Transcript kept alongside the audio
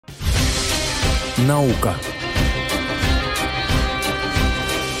Наука.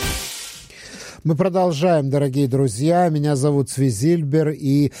 Мы продолжаем, дорогие друзья. Меня зовут Свизильбер,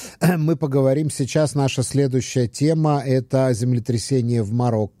 и мы поговорим сейчас. Наша следующая тема – это землетрясение в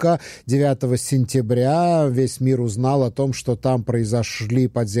Марокко. 9 сентября весь мир узнал о том, что там произошли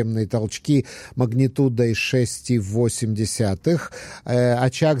подземные толчки магнитудой 6,8.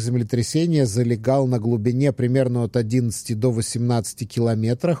 Очаг землетрясения залегал на глубине примерно от 11 до 18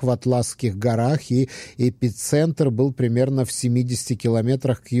 километров в Атласских горах, и эпицентр был примерно в 70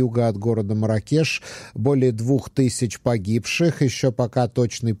 километрах к югу от города Маракеш. Более 2000 погибших. Еще пока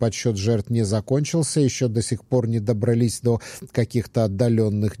точный подсчет жертв не закончился. Еще до сих пор не добрались до каких-то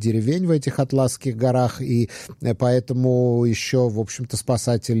отдаленных деревень в этих Атласских горах. И поэтому еще, в общем-то,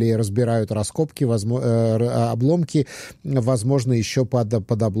 спасатели разбирают раскопки, обломки. Возможно, еще под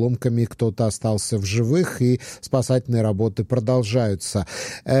обломками кто-то остался в живых. И спасательные работы продолжаются.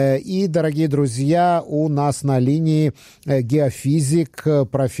 И, дорогие друзья, у нас на линии геофизик,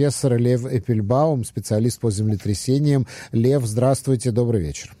 профессор Лев Эпельбаум, специалист по землетрясениям. Лев, здравствуйте, добрый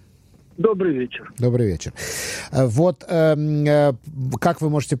вечер. Добрый вечер. Добрый вечер. Вот как вы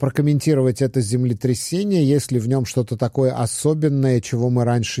можете прокомментировать это землетрясение, если в нем что-то такое особенное, чего мы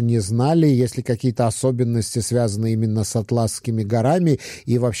раньше не знали, если какие-то особенности связаны именно с Атласскими горами,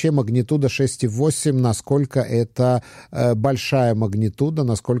 и вообще магнитуда 6,8, насколько это большая магнитуда,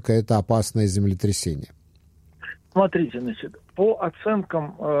 насколько это опасное землетрясение? Смотрите, значит, по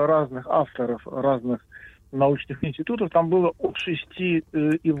оценкам разных авторов, разных научных институтов, там было от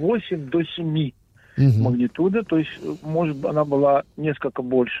 6,8 до 7 магнитуда, то есть, может быть, она была несколько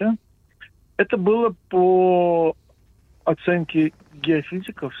больше. Это было, по оценке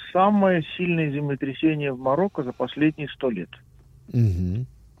геофизиков, самое сильное землетрясение в Марокко за последние 100 лет.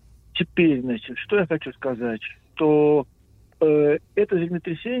 Теперь, значит, что я хочу сказать, что это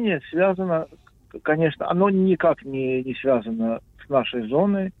землетрясение связано, конечно, оно никак не связано с нашей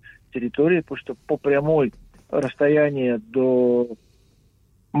зоной, территорией, потому что по прямой расстояние до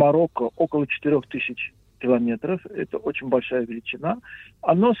Марокко около 4000 километров, это очень большая величина,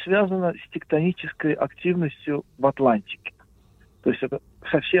 оно связано с тектонической активностью в Атлантике. То есть это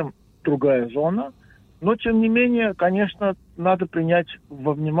совсем другая зона, но тем не менее, конечно, надо принять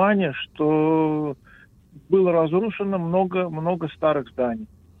во внимание, что было разрушено много старых зданий,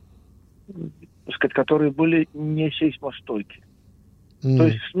 так сказать, которые были не сейсмостойкие. То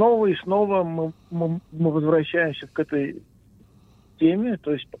есть снова и снова мы возвращаемся к этой теме.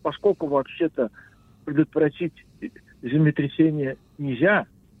 То есть поскольку вообще-то предотвратить землетрясение нельзя,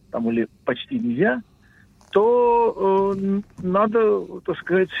 там, или почти нельзя, то надо, так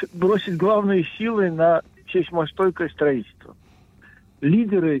сказать, бросить главные силы на сейсмостойкое строительство.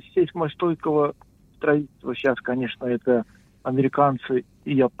 Лидеры сейсмостойкого строительства сейчас, конечно, это американцы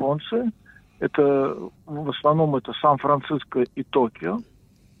и японцы. Это в основном это Сан-Франциско и Токио.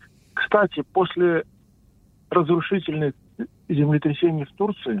 Кстати, после разрушительных землетрясений в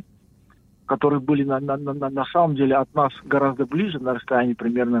Турции, которые были на самом деле от нас гораздо ближе, на расстоянии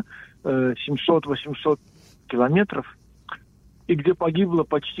примерно 700-800 километров, и где погибло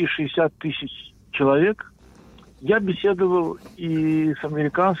почти 60 тысяч человек, я беседовал и с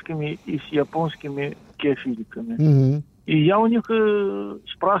американскими, и с японскими геофизиками. И я у них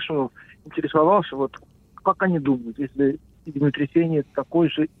спрашивал, интересовался, вот как они думают, если землетрясение такой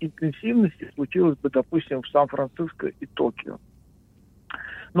же интенсивности случилось бы, допустим, в Сан-Франциско и Токио.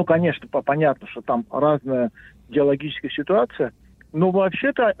 Ну, конечно, понятно, что там разная геологическая ситуация, но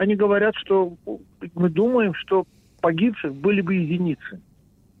вообще-то они говорят, что мы думаем, что погибших были бы единицы.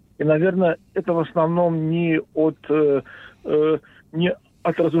 И, наверное, это в основном не от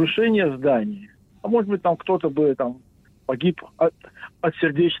разрушения зданий, а может быть, там кто-то бы там погиб от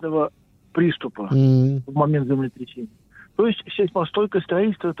сердечного приступа в момент землетрясения. То есть сейсмостойкое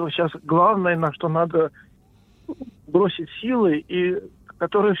строительство – это сейчас главное, на что надо бросить силы, и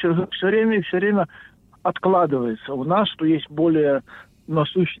которое все время откладывается. У нас, что есть более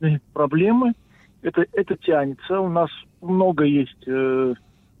насущные проблемы, это тянется. У нас много есть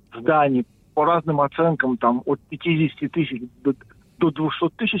зданий, по разным оценкам, там, от 50 тысяч до 200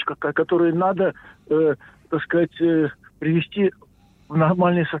 тысяч, которые надо, так сказать, привести в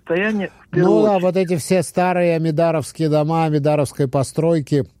нормальное состояние. Ну да, вот эти все старые амидаровские дома, амидаровской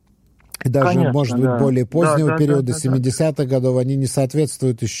постройки, и даже, конечно, может быть, более позднего периода, 70-х годов, они не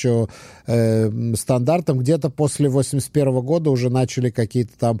соответствуют еще стандартам. Где-то после 81 года уже начали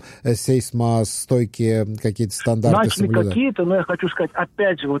какие-то там сейсмостойкие какие-то стандарты соблюдать. Начали какие-то, но я хочу сказать,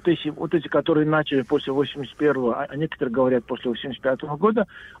 опять же, вот эти, которые начали после 81-го, а некоторые говорят после 85-го года,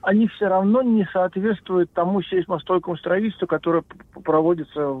 они все равно не соответствуют тому сейсмостойкому строительству, которое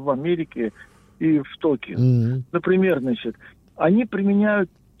проводится в Америке и в Токио. Например, значит, они применяют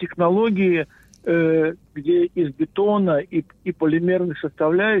технологии, где из бетона и полимерных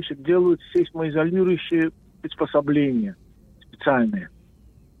составляющих делают сейсмоизолирующие приспособления специальные.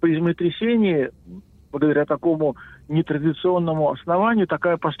 При землетрясении, благодаря такому нетрадиционному основанию,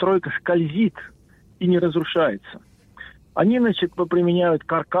 такая постройка скользит и не разрушается. Они, значит, применяют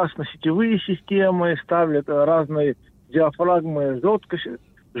каркасно-сетевые системы, ставят разные диафрагмы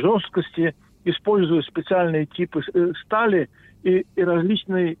жесткости, используют специальные типы стали и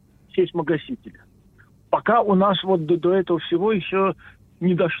различные сейсмогасители. Пока у нас вот до этого всего еще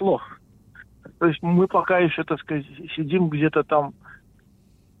не дошло. То есть мы пока еще, так сказать, сидим где-то там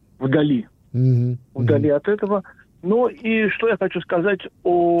вдали. Вдали от этого. Ну и что я хочу сказать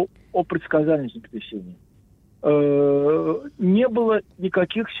о предсказании землетрясения. Не было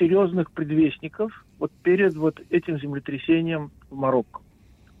никаких серьезных предвестников вот перед вот этим землетрясением в Марокко.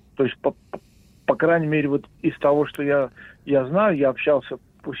 То есть, по крайней мере, вот из того, что я знаю, я общался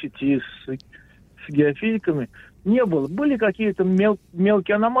по сети с геофизиками, не было. Были какие-то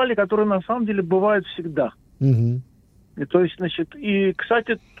мелкие аномалии, которые на самом деле бывают всегда. И, то есть, значит, и,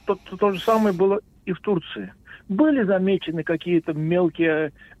 кстати, то же самое было и в Турции. Были замечены какие-то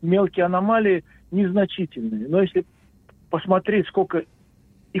мелкие аномалии, незначительные. Но если посмотреть, сколько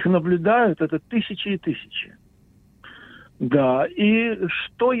их наблюдают, это тысячи и тысячи. Да, и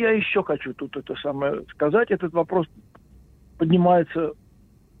что я еще хочу тут сказать, этот вопрос поднимается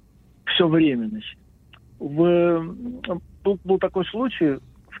все время. Значит. Был такой случай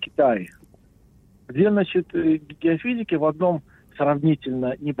в Китае, где, значит, геофизики в одном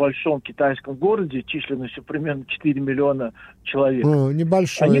сравнительно небольшом китайском городе, численностью примерно 4 миллиона человек.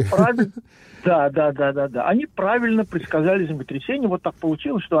 Небольшой. Да. Они правильно предсказали землетрясение. Вот так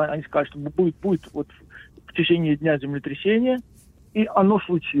получилось, что они сказали, что будет вот в течение дня землетрясение. И оно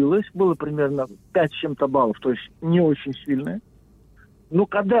случилось. Было примерно 5 с чем-то баллов, то есть не очень сильное. Но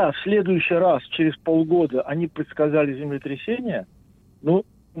когда в следующий раз, через полгода, они предсказали землетрясение,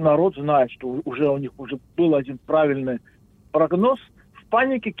 народ знает, что уже у них уже был один правильный прогноз, в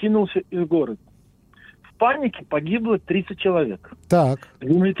панике кинулся из города. В панике погибло 30 человек. Так.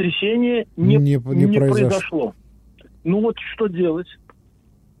 Землетрясение не произошло. Ну вот что делать?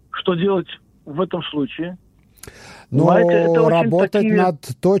 Что делать в этом случае? Но работать над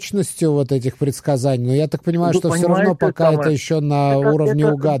точностью вот этих предсказаний. Но я так понимаю, что все равно пока это еще на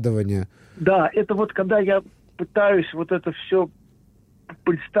уровне угадывания. Да, это вот когда я пытаюсь вот это все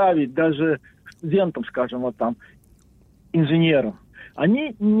представить даже студентам, скажем, вот там, инженерам,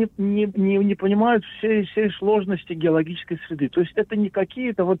 они не понимают всей сложности геологической среды. То есть это не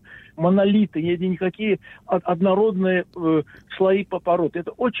какие-то вот монолиты, не никакие однородные слои пород.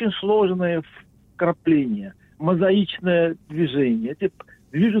 Это очень сложные вкрапления, мозаичное движение.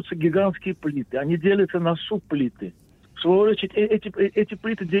 Движутся гигантские плиты, они делятся на субплиты. В свою очередь, эти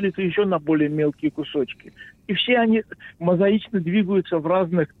плиты делятся еще на более мелкие кусочки. И все они мозаично двигаются в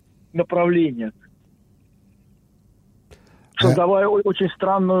разных направлениях, создавая очень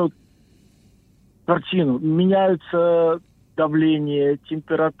странную картину. Меняются давление,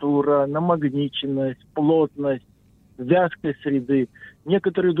 температура, намагниченность, плотность, вязкость среды,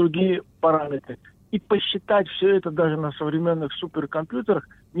 некоторые другие параметры. И посчитать все это даже на современных суперкомпьютерах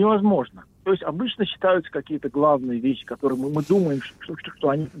невозможно. То есть обычно считаются какие-то главные вещи, которые мы думаем, что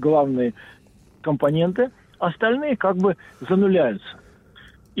они главные компоненты, остальные как бы зануляются.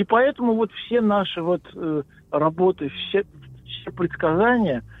 И поэтому вот все наши вот работы, все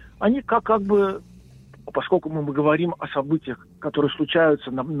предсказания, они как бы, поскольку мы говорим о событиях, которые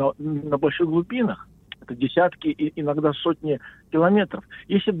случаются на больших глубинах, это десятки и иногда сотни километров.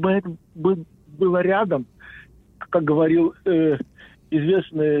 Если бы это было рядом, как говорил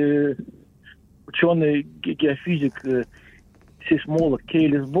известный ученый, геофизик, сейсмолог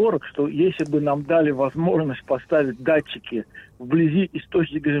Кейлис Борок, что если бы нам дали возможность поставить датчики вблизи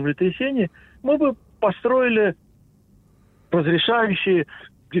источника землетрясения, мы бы построили разрешающие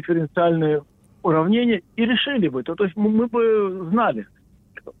дифференциальные уравнения и решили бы это. То есть мы бы знали.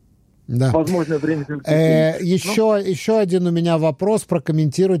 Да. Возможное время. Еще один у меня вопрос.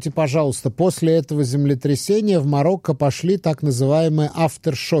 Прокомментируйте, пожалуйста. После этого землетрясения в Марокко пошли так называемые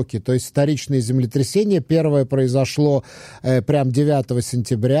афтершоки, то есть вторичные землетрясения. Первое произошло прям 9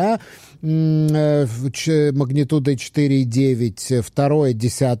 сентября магнитудой 4,9, второе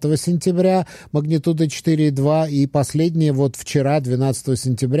 10 сентября магнитудой 4,2 и последнее вот вчера, 12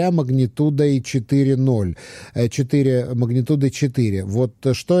 сентября, магнитудой 4,0, 4, магнитудой 4. Вот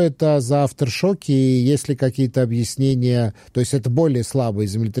что это за афтершоки и есть ли какие-то объяснения? То есть это более слабые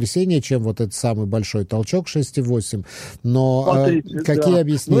землетрясения, чем вот этот самый большой толчок 6,8, но смотрите, какие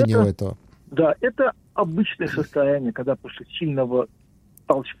объяснения у этого? Да, это обычное состояние, когда после сильного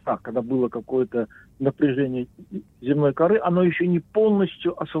толчка, когда было какое-то напряжение земной коры, оно еще не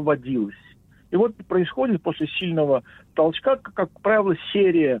полностью освободилось. И вот происходит после сильного толчка, как правило,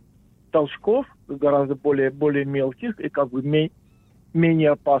 серия толчков, гораздо более мелких и как бы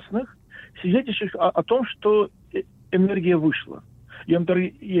менее опасных, свидетельствующих о том, что энергия вышла.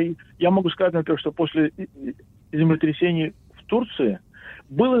 Я могу сказать, например, что после землетрясения в Турции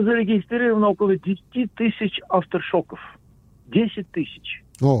было зарегистрировано около 10 тысяч авторшоков. 10 тысяч.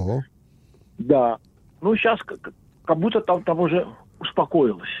 Ого. Да. Ну, сейчас как будто там уже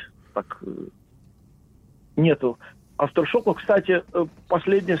успокоилось. Так, нету авторшоков. Кстати,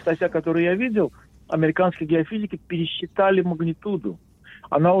 последняя статья, которую я видел, американские геофизики пересчитали магнитуду.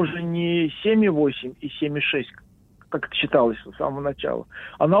 Она уже не 7,8 и 7,6, как это считалось с самого начала.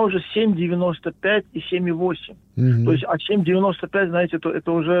 Она уже 7,95 и 7,8. Mm-hmm. То есть, а 7,95, знаете,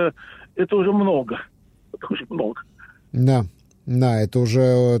 это уже много. Это уже много. Да. Да, это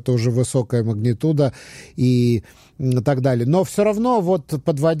уже высокая магнитуда и так далее. Но все равно, вот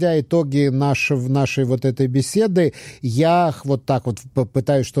подводя итоги нашей вот этой беседы, я вот так вот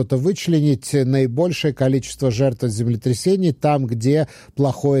пытаюсь что-то вычленить. Наибольшее количество жертв от землетрясений там, где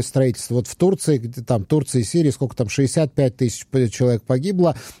плохое строительство. Вот в Турции, там Турция и Сирия, сколько там, 65 тысяч человек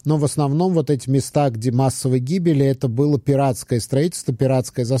погибло, но в основном вот эти места, где массовой гибели, это было пиратское строительство,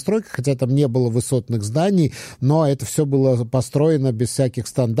 пиратская застройка, хотя там не было высотных зданий, но это все было построено без всяких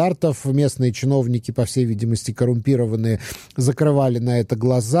стандартов. Местные чиновники, по всей видимости, коррумпированные, закрывали на это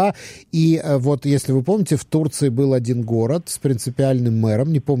глаза. И вот, если вы помните, в Турции был один город с принципиальным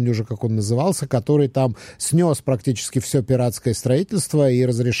мэром, не помню уже, как он назывался, который там снес практически все пиратское строительство и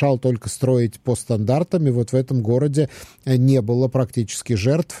разрешал только строить по стандартам. И вот в этом городе не было практически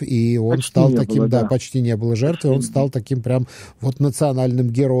жертв, и он почти стал таким, да, почти не было жертв, и он стал таким прям вот национальным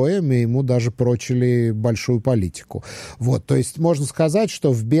героем, и ему даже прочили большую политику. Вот, то есть можно сказать,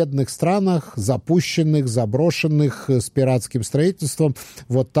 что в бедных странах, запущенных, заброшенных, с пиратским строительством,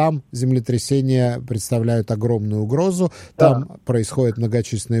 вот там землетрясения представляют огромную угрозу, там происходят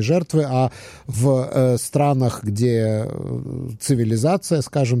многочисленные жертвы, а в странах, где цивилизация,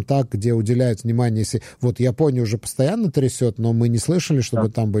 скажем так, где уделяют внимание, вот Японию уже постоянно трясет, но мы не слышали, чтобы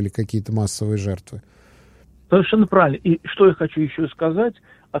там были какие-то массовые жертвы. Совершенно правильно. И что я хочу еще сказать,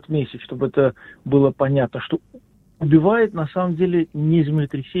 отметить, чтобы это было понятно, что убивает на самом деле не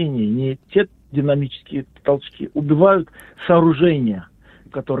землетрясение, не те динамические толчки, убивают сооружения,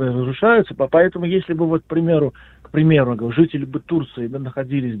 которые разрушаются. Поэтому, если бы, вот, к примеру, жители бы Турции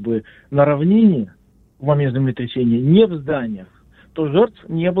находились бы на равнине в момент землетрясения, не в зданиях, то жертв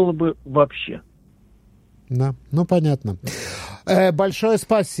не было бы вообще. Да, ну понятно. Большое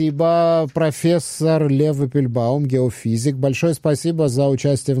спасибо, профессор Лев Эпельбаум, геофизик. Большое спасибо за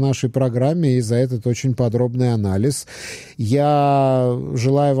участие в нашей программе и за этот очень подробный анализ. Я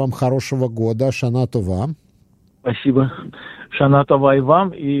желаю вам хорошего года. Шана Това. Спасибо. Шана Това и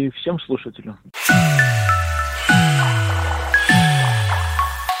вам, и всем слушателям.